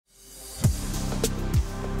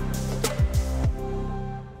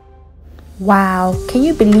Wow, can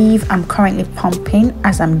you believe I'm currently pumping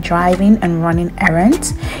as I'm driving and running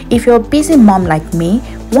errands? If you're a busy mom like me,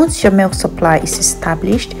 once your milk supply is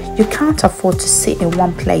established, you can't afford to sit in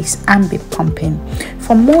one place and be pumping.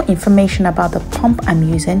 For more information about the pump I'm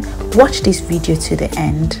using, watch this video to the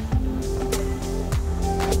end.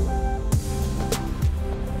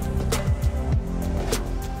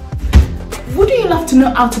 Wouldn't you love to know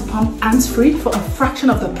how to pump hands-free for a fraction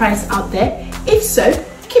of the price out there? If so,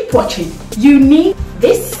 keep watching. You need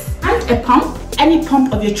this and a pump. Any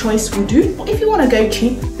pump of your choice will do. But if you want to go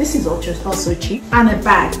cheap, this is also cheap. And a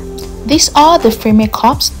bag. These are the Freemie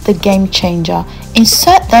cups, the game changer.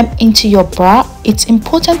 Insert them into your bra. It's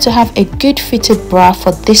important to have a good fitted bra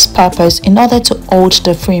for this purpose in order to hold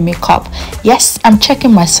the Freemie cup. Yes, I'm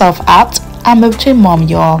checking myself out. I'm a twin mom,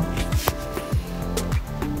 y'all.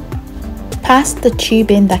 Pass the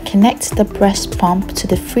tubing that connects the breast pump to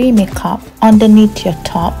the Freemie cup underneath your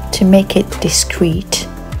top to make it discreet.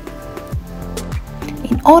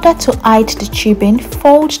 In order to hide the tubing,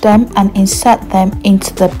 fold them and insert them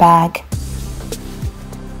into the bag.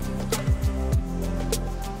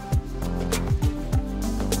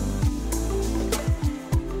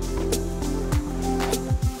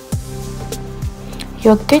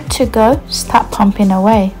 You're good to go. Start pumping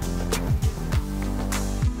away.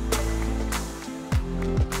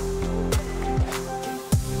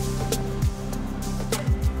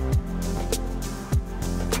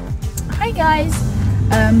 Hi guys,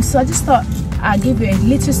 so I just thought I'd give you a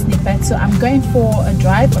little snippet. So I'm going for a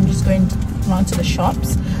drive. I'm just going around to the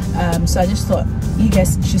shops, so I just thought you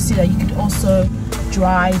guys should see that you could also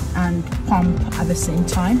drive and pump at the same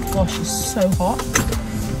time. Gosh, it's so hot.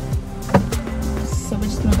 So we're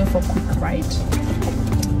just gonna go for a quick ride.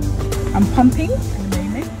 I'm pumping at the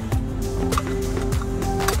moment.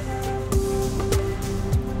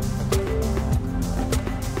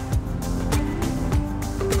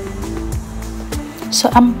 So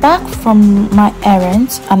I'm back from my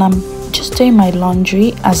errands and I'm just doing my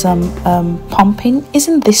laundry as I'm pumping.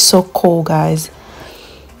 Isn't this so cool, guys?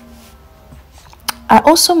 I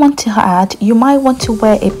also want to add, you might want to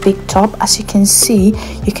wear a big top. As you can see,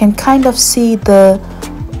 you can kind of see the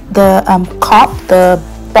cup, the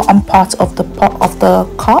bottom part of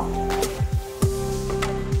the cup.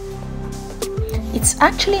 It's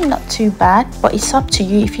actually not too bad, but it's up to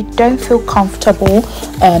you. If you don't feel comfortable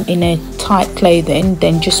in a tight clothing,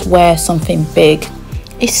 then just wear something big.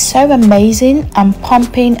 It's so amazing. I'm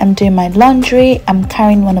pumping, I'm doing my laundry, I'm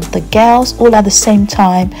carrying one of the girls all at the same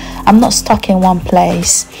time. I'm not stuck in one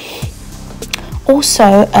place.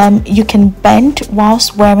 Also, you can bend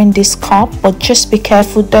whilst wearing this cup, but just be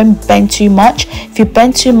careful, don't bend too much. If you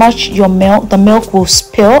bend too much, the milk will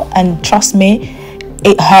spill, and trust me,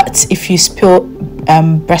 it hurts if you spill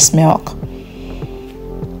breast milk.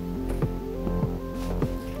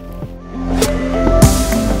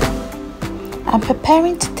 I'm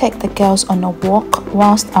preparing to take the girls on a walk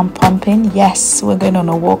whilst I'm pumping. Yes, we're going on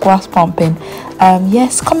a walk whilst pumping.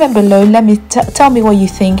 Yes, comment below. Let me tell me what you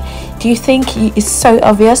think. Do you think it's so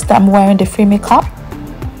obvious that I'm wearing the Freemie cup?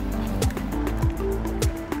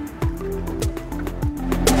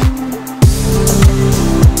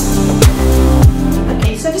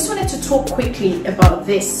 Okay, so I just wanted to talk quickly about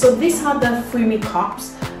this. So these are the Freemie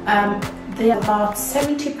cups. They're about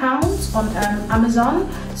 £70 on Amazon.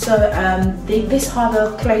 So these have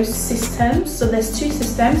a closed system. So there's two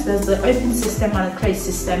systems. There's the open system and a closed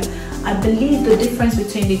system. I believe the difference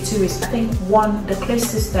between the two is, I think one, the closed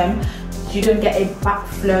system, you don't get a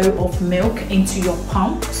backflow of milk into your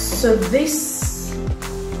pump. So this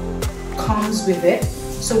comes with it.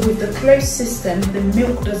 So with the closed system, the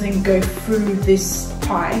milk doesn't go through this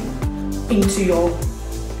pipe into your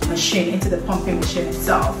machine, into the pumping machine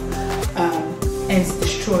itself. And it's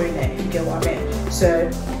destroying it, if you get what I mean. So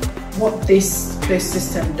what this closed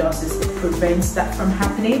system does is it prevents that from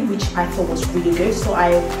happening, which I thought was really good. So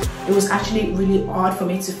it was actually really hard for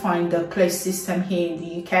me to find the closed system here in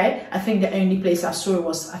the UK. I think the only place I saw it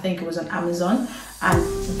was, I think it was on Amazon, and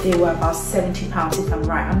they were about £70 if I'm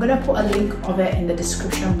right. I'm gonna put a link of it in the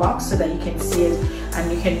description box so that you can see it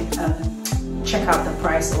and you can check out the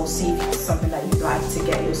price or see if it's something that you'd like to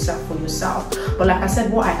get yourself for yourself. But like I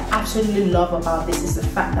said, what I absolutely love about this is the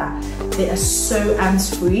fact that they are so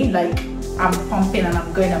hands-free. Like, I'm pumping and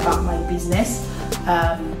I'm going about my business.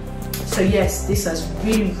 So yes, this has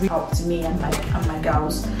really helped me and my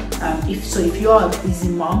girls. If you're a busy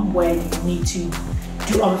mom where you need to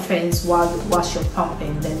do other things whilst you're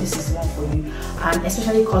pumping, then this is one for you. And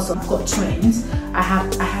especially because I've got twins, I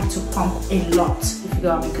had to pump a lot, if figure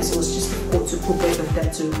out because it was just difficult to put both of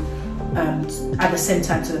them to at the same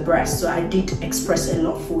time to the breast. So I did express a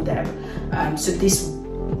lot for them. So this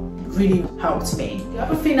really helped me. The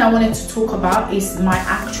other thing I wanted to talk about is my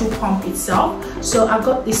actual pump itself. So I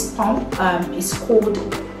got this pump, it's called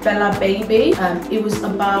Bellababy. It was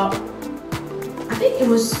about, I think it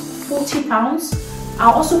was £40.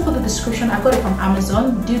 I'll also put the description. I got it from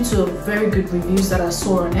Amazon due to very good reviews that I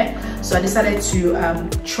saw on it. So I decided to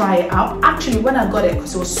try it out. Actually, when I got it,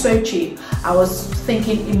 because it was so cheap, I was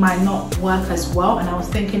thinking it might not work as well. And I was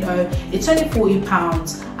thinking, oh, it's only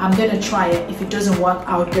 £40. I'm going to try it. If it doesn't work,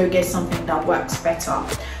 I'll go get something that works better.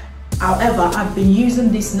 However, I've been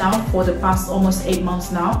using this now for the past almost 8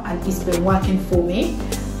 months now, and it's been working for me.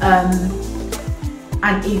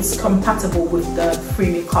 And it's compatible with the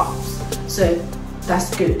Freemie cups. So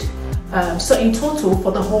that's good. So in total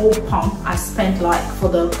for the whole pump, I spent like for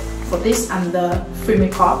this and the Freemie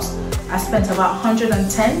cups, I spent about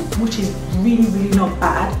 110, which is really not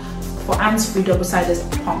bad for hands-free double-sided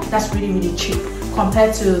pump. That's really cheap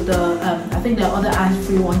compared to the I think the other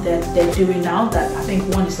hands-free one that they're doing now, that I think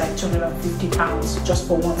one is like £250 just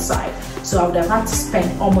for one side. So I would have had to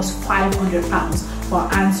spend almost £500 for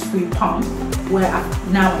a hands-free pump, where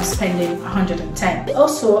now I'm spending 110.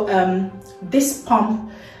 Also, this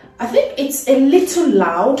pump, I think it's a little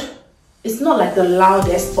loud. It's not like the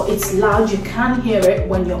loudest, but it's loud. You can hear it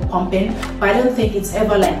when you're pumping, but I don't think it's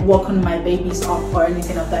ever like woken my babies up or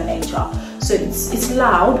anything of that nature. So it's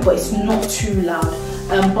loud, but it's not too loud.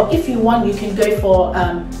 But if you want, you can go for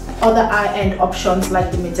other high-end options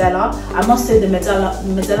like the Medela. I must say the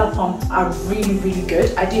Medela pumps are really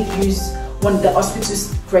good. I did use one of the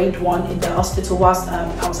hospital's grade one in the hospital whilst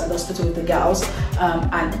I was at the hospital with the girls,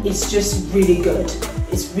 and it's just really good.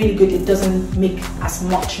 It's really good. It doesn't make as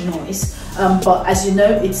much noise, but as you know,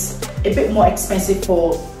 it's a bit more expensive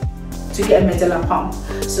to get a Medela pump.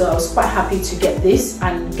 So I was quite happy to get this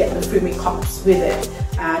and get the Freemie cups with it,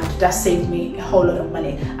 and that saved me a whole lot of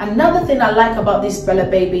money. Another thing I like about this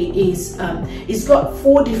Bellababy is it's got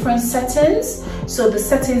 4 different settings. So the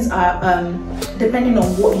settings are depending on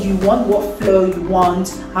what you want, what flow you want,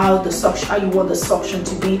 how you want the suction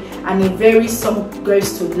to be, and it varies. Some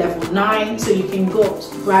goes to level 9, so you can go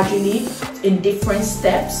gradually in different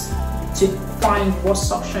steps to find what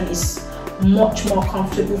suction is much more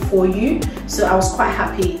comfortable for you. So I was quite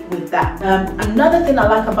happy with that. Another thing I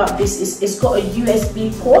like about this is it's got a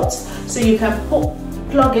USB port, so you can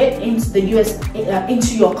plug it into the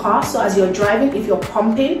into your car. So as you're driving, if you're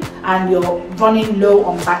pumping and you're running low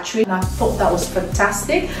on battery, and I thought that was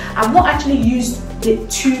fantastic. I've not actually used it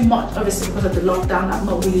too much, obviously because of the lockdown. I've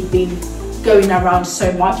not really been going around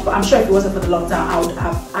so much, but I'm sure if it wasn't for the lockdown, I would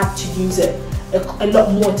have had to use it a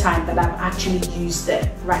lot more time than I've actually used it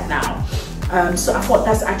right now. So I thought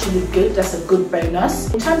that's actually good. That's a good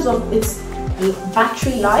bonus. In terms of its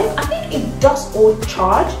battery life, I think it does all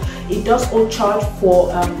charge. It does all charge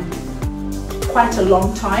for quite a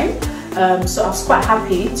long time. So I was quite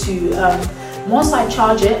happy to, once I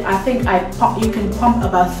charge it, I think you can pump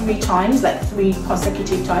about 3 times, like 3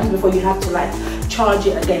 consecutive times before you have to like charge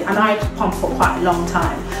it again. And I pump for quite a long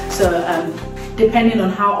time. So depending on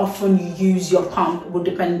how often you use your pump will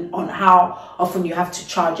depend on how often you have to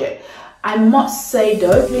charge it. I must say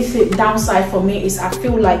though, the downside for me is I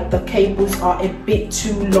feel like the cables are a bit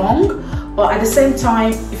too long, but at the same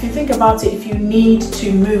time, if you think about it, if you need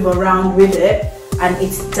to move around with it and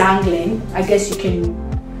it's dangling, I guess you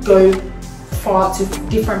can go far to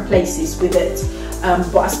different places with it.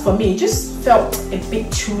 But as for me, it just felt a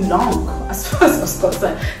bit too long as far as I was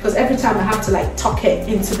concerned, because every time I have to like tuck it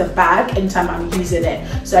into the bag anytime I'm using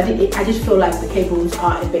it. So I did feel like the cables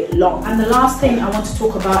are a bit long. And the last thing I want to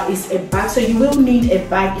talk about is a bag. So you will need a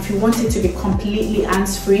bag if you want it to be completely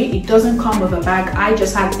hands-free. It doesn't come with a bag. I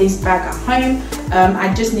just had this bag at home.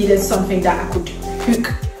 I just needed something that I could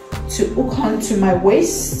hook onto my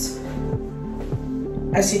waist,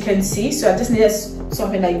 as you can see. So I just needed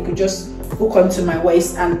something that you could just hook onto my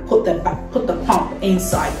waist and put the pump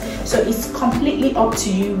inside. So it's completely up to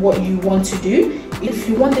you what you want to do. If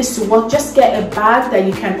you want this to work, just get a bag that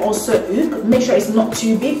you can also hook. Make sure it's not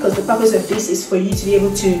too big, because the purpose of this is for you to be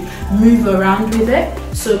able to move around with it.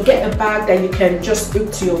 So get a bag that you can just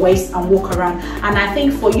hook to your waist and walk around. And I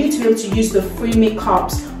think for you to be able to use the Freemie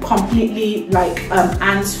cups completely like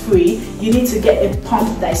hands-free, you need to get a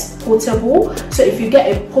pump that is portable. So if you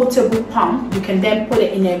get a portable pump, you can then put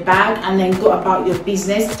it in a bag and then go about your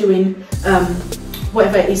business doing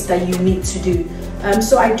whatever it is that you need to do.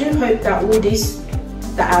 So I do hope that all this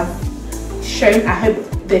that I've shown, I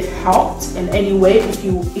hope they've helped in any way.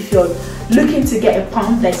 If you're looking to get a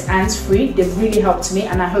pump that's hands-free, they've really helped me,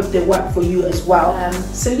 and I hope they work for you as well.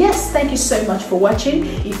 So yes, thank you so much for watching.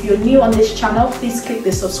 If you're new on this channel, please click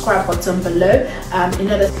the subscribe button below in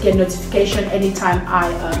order to get notification anytime I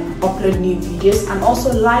upload new videos, and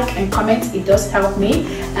also like and comment. It does help me,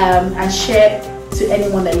 and share to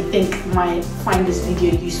anyone that you think might find this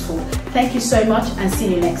video useful. Thank you so much, and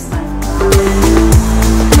see you next time.